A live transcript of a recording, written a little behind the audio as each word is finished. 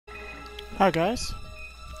Hi guys,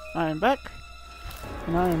 I am back,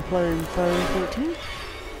 and I am playing Friday the 13th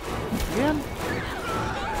once again.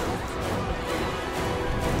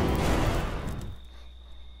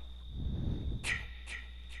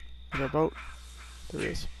 Is there a boat? There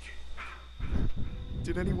is.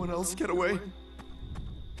 Did anyone else get away?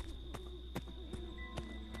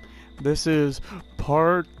 This is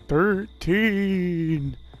part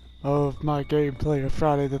 13 of my gameplay of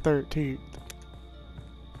Friday the 13th.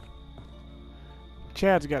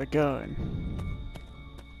 Chad's got a gun.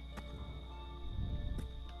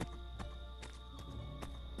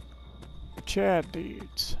 Chad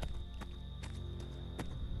dudes.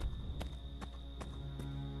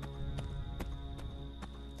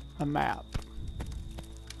 A map.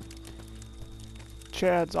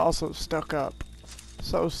 Chad's also stuck up.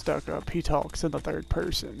 So stuck up, he talks in the third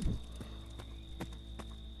person.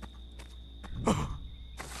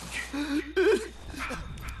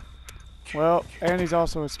 Well, and he's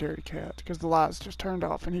also a scaredy cat, because the lights just turned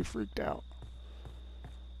off and he freaked out.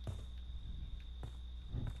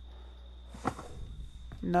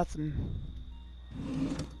 Nothing.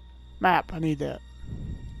 Map, I need that.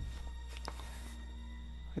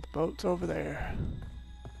 The boat's over there.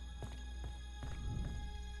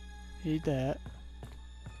 Need that.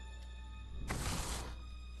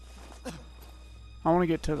 I want to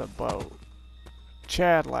get to the boat.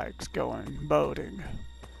 Chad likes going boating.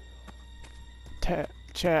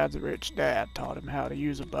 Chad's rich dad taught him how to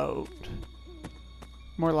use a boat.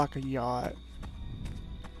 More like a yacht.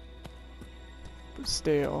 But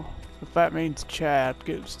still, if that means Chad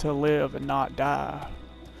gets to live and not die,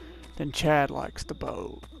 then Chad likes the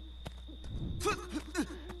boat.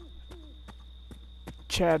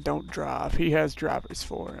 Chad don't drive. He has drivers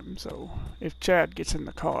for him, so if Chad gets in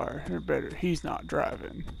the car, or better, he's not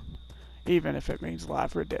driving. Even if it means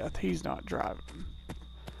life or death, he's not driving.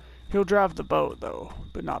 He'll drive the boat, though,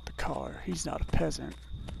 but not the car. He's not a peasant.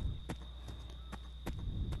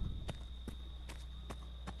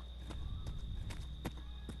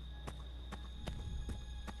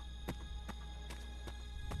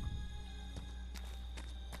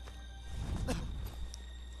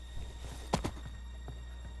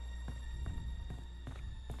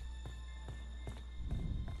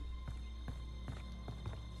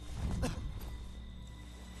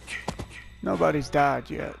 Nobody's died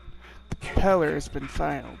yet. The propeller has been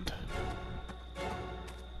found.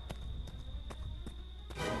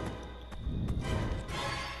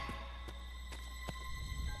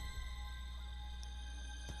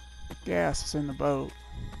 Gas is in the boat.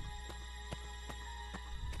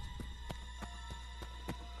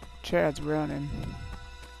 Chad's running.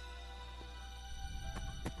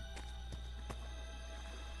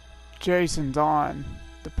 Jason's on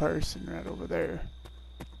the person right over there.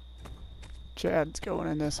 Chad's going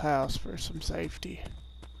in this house for some safety.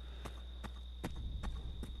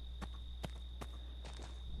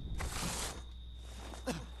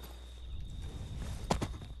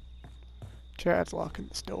 Chad's locking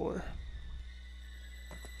this door.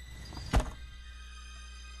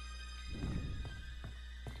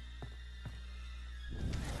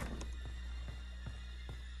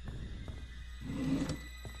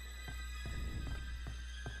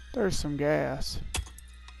 There's some gas.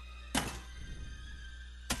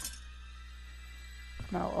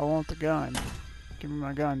 No, I want the gun. Give me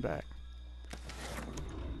my gun back.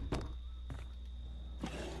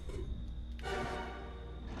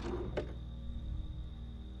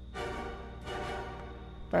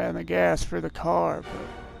 Buying the gas for the car,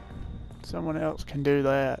 but someone else can do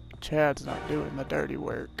that. Chad's not doing the dirty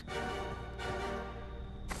work.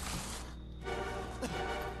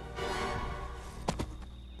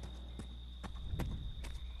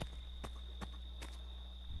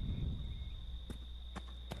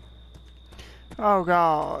 Oh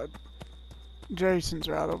God, Jason's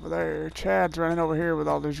right over there. Chad's running over here with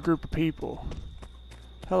all this group of people.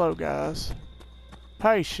 Hello guys.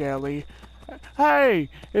 Hey Shelly. Hey,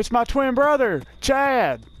 it's my twin brother,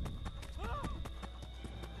 Chad.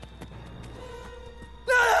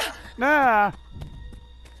 Nah.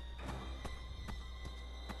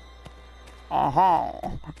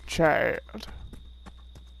 Chad.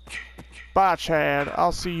 Bye, Chad.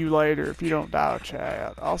 I'll see you later if you don't die,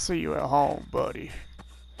 Chad. I'll see you at home, buddy.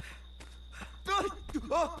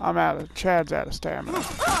 Chad's out of stamina.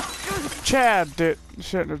 Chad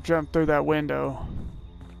shouldn't have jumped through that window.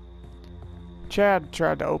 Chad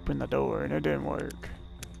tried to open the door and it didn't work.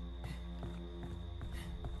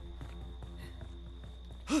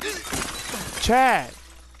 Chad!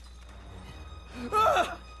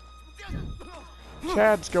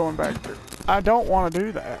 Chad's going back through. I don't want to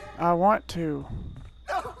do that. I want to.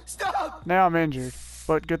 Stop! Now I'm injured,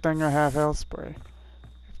 but good thing I have health spray.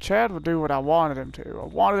 If Chad would do what I wanted him to, I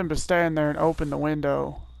wanted him to stand there and open the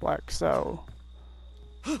window like so.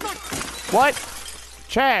 What?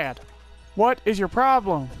 Chad! What is your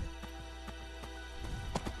problem?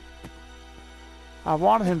 I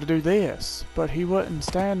wanted him to do this, but he wouldn't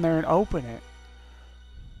stand there and open it.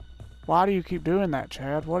 Why do you keep doing that,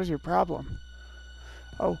 Chad? What is your problem?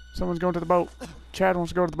 Oh, someone's going to the boat. Chad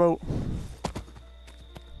wants to go to the boat.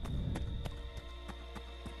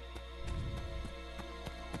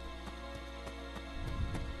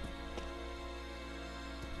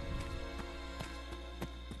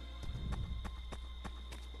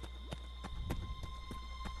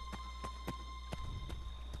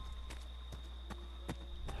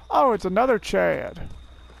 Oh, it's another Chad.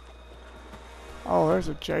 Oh, there's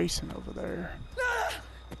a Jason over there.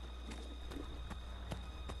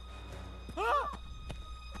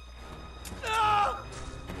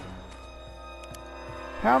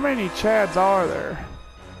 How many Chads are there?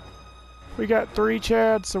 We got 3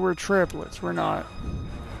 Chads, so we're triplets. We're not.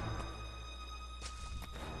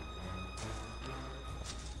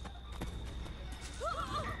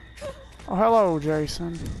 Oh, hello,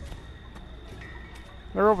 Jason.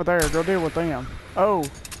 They're over there. Go deal with them. Oh.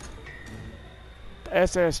 The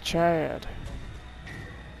SS Chad.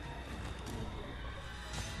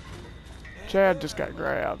 Chad just got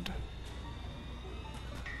grabbed.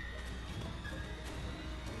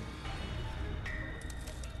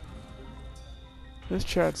 This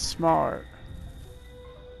Chad's smart.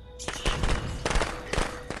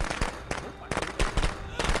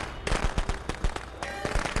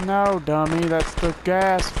 No, dummy, that's the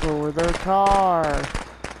gas for their car.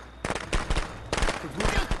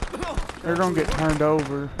 They're gonna get turned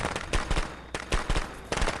over.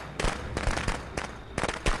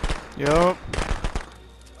 Yup.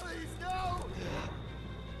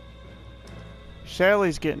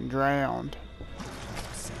 Shelly's getting drowned.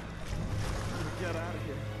 Get out of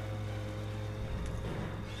here.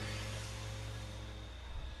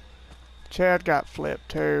 Chad got flipped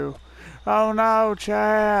too. Oh no,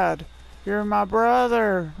 Chad! You're my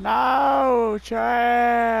brother! No,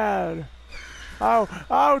 Chad!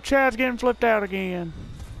 Oh, Chad's getting flipped out again.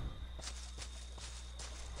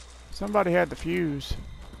 Somebody had the fuse.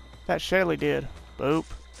 That Shelly did. Boop.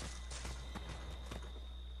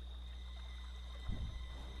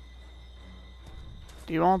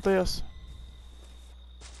 Do you want this?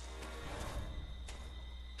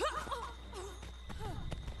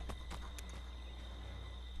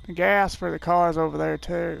 The gas for the car's over there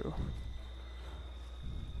too.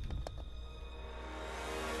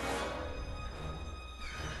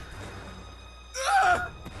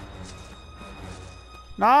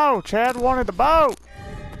 No, Chad wanted the boat.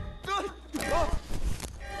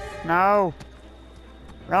 No.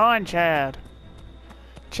 Run, Chad.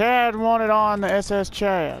 Chad wanted on the SS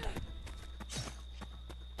Chad.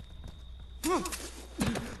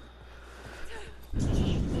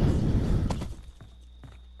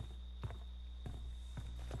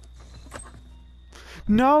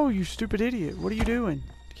 No, you stupid idiot. What are you doing?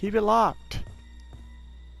 Keep it locked.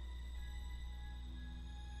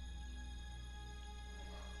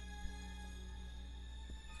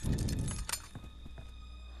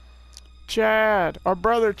 Chad, our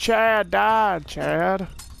brother Chad died, Chad.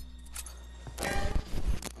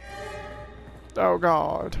 Oh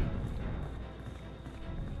God.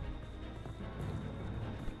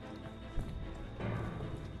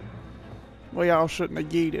 Well, y'all shouldn't have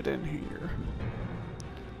yeeted in here.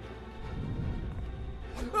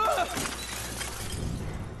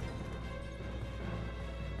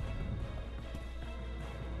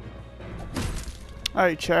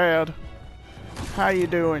 Hey, Chad. How you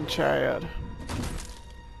doing, Chad?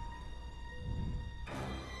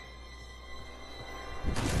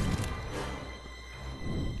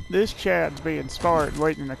 This Chad's being smart,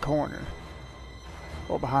 waiting in the corner.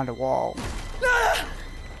 Or behind a wall.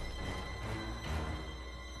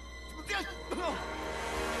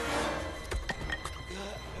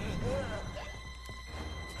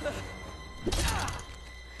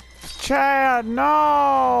 Chad,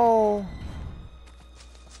 no!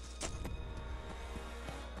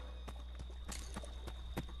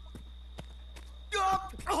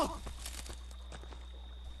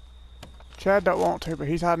 Chad don't want to, but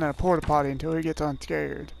he's hiding in a porta potty until he gets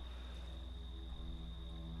unscared.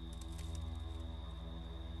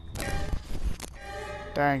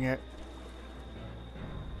 Dang it.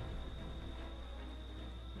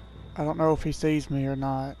 I don't know if he sees me or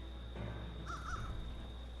not.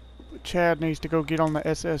 But Chad needs to go get on the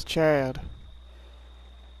SS Chad.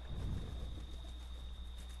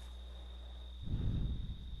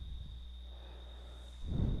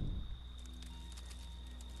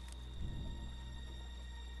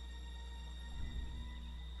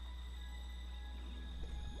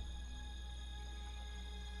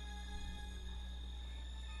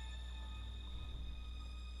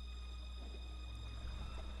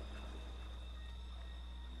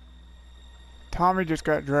 Tommy just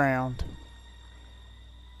got drowned.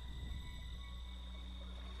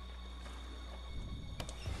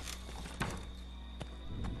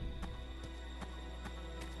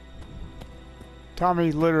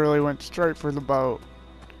 Tommy literally went straight for the boat.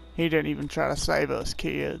 He didn't even try to save us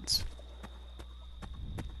kids.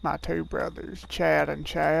 My two brothers, Chad and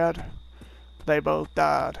Chad, they both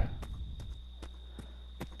died.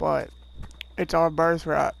 But it's our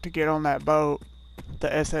birthright to get on that boat,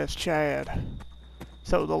 the SS Chad.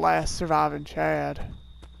 So the last surviving Chad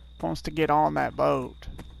wants to get on that boat.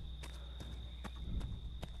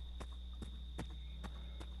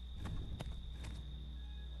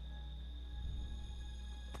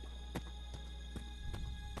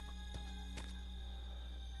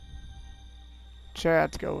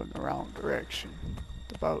 Chad's going the wrong direction.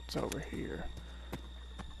 The boat's over here.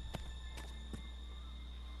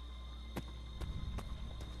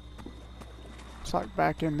 It's like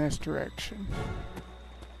back in this direction.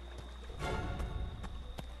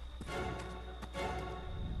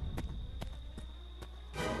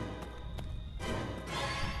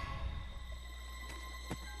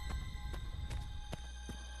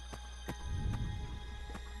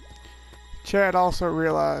 Chad also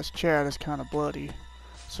realized Chad is kind of bloody,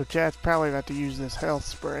 so Chad's probably about to use this health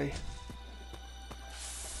spray.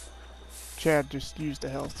 Chad just used the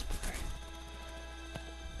health spray.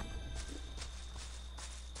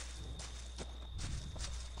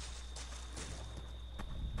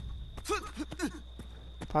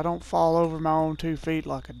 If I don't fall over my own 2 feet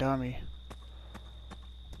like a dummy.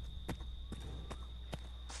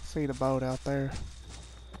 See the boat out there?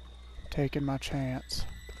 Taking my chance.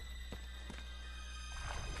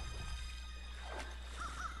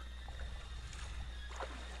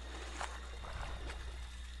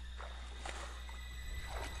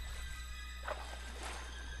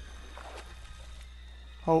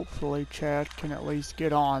 Hopefully Chad can at least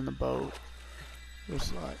get on the boat.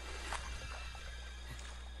 Just like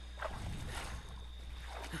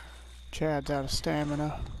Chad's out of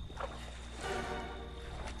stamina.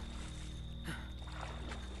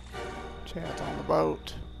 Chad's on the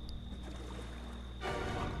boat.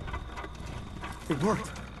 It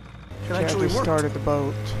worked. Chad just started the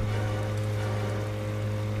boat.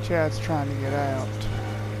 Chad's trying to get out.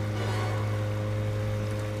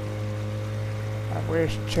 I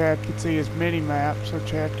wish Chad could see his mini-map so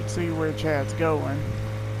Chad could see where Chad's going.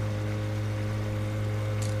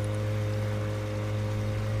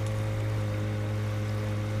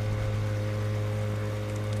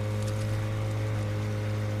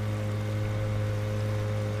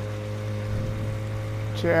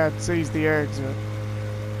 Chad sees the exit.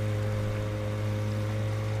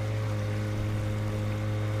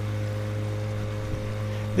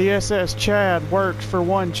 The SS Chad works for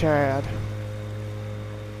one Chad.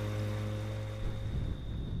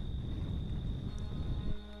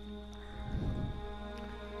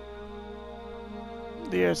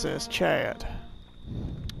 The SS Chad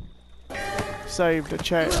saved a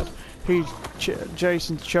Chad.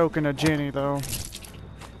 Jason's choking a Jenny though.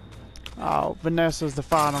 Oh, Vanessa's the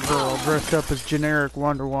final girl, dressed up as generic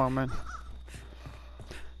Wonder Woman.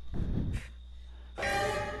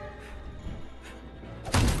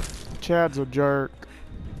 Chad's a jerk.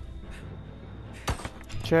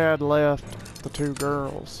 Chad left the 2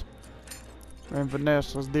 girls. And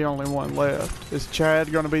Vanessa's the only one left. Is Chad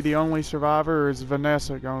gonna be the only survivor, or is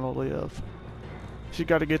Vanessa gonna live? She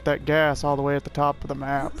gotta get that gas all the way at the top of the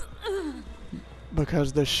map.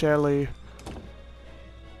 Because the Shelly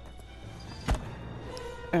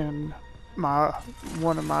and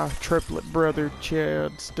one of my triplet brother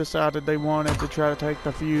Chads decided they wanted to try to take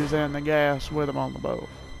the fuse and the gas with them on the boat.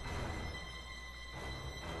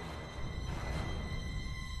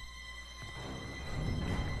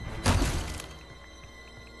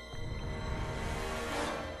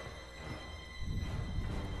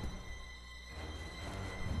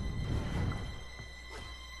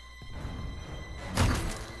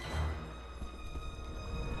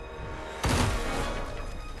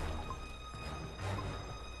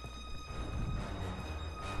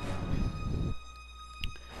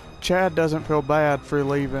 Chad doesn't feel bad for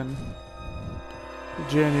leaving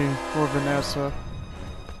Jenny or Vanessa.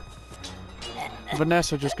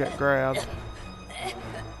 Vanessa just got grabbed.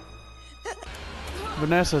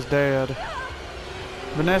 Vanessa's dead.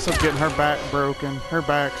 Vanessa's getting her back broken. Her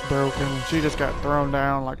back's broken. She just got thrown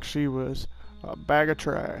down like she was a bag of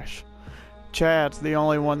trash. Chad's the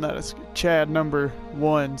only one that is. Chad number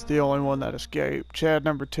 1's the only one that escaped. Chad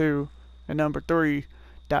number 2 and number 3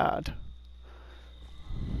 died.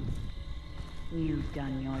 You've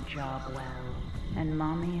done your job well, and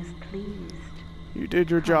Mommy is pleased. You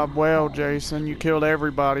did your job well, Jason. You killed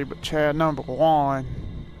everybody but Chad number one.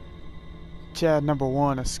 Chad number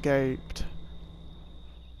one escaped.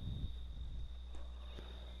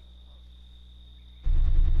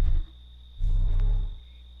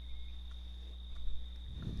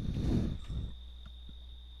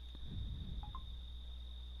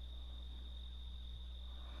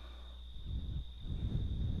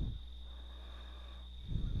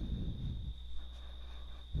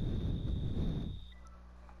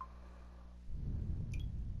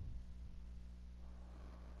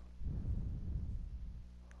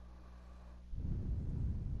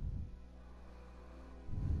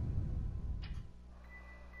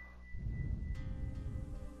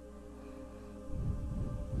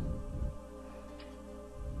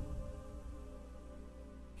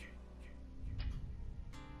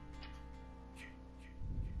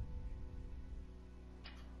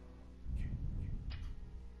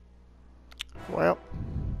 Well,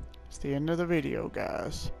 it's the end of the video,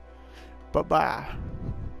 guys. Bye-bye.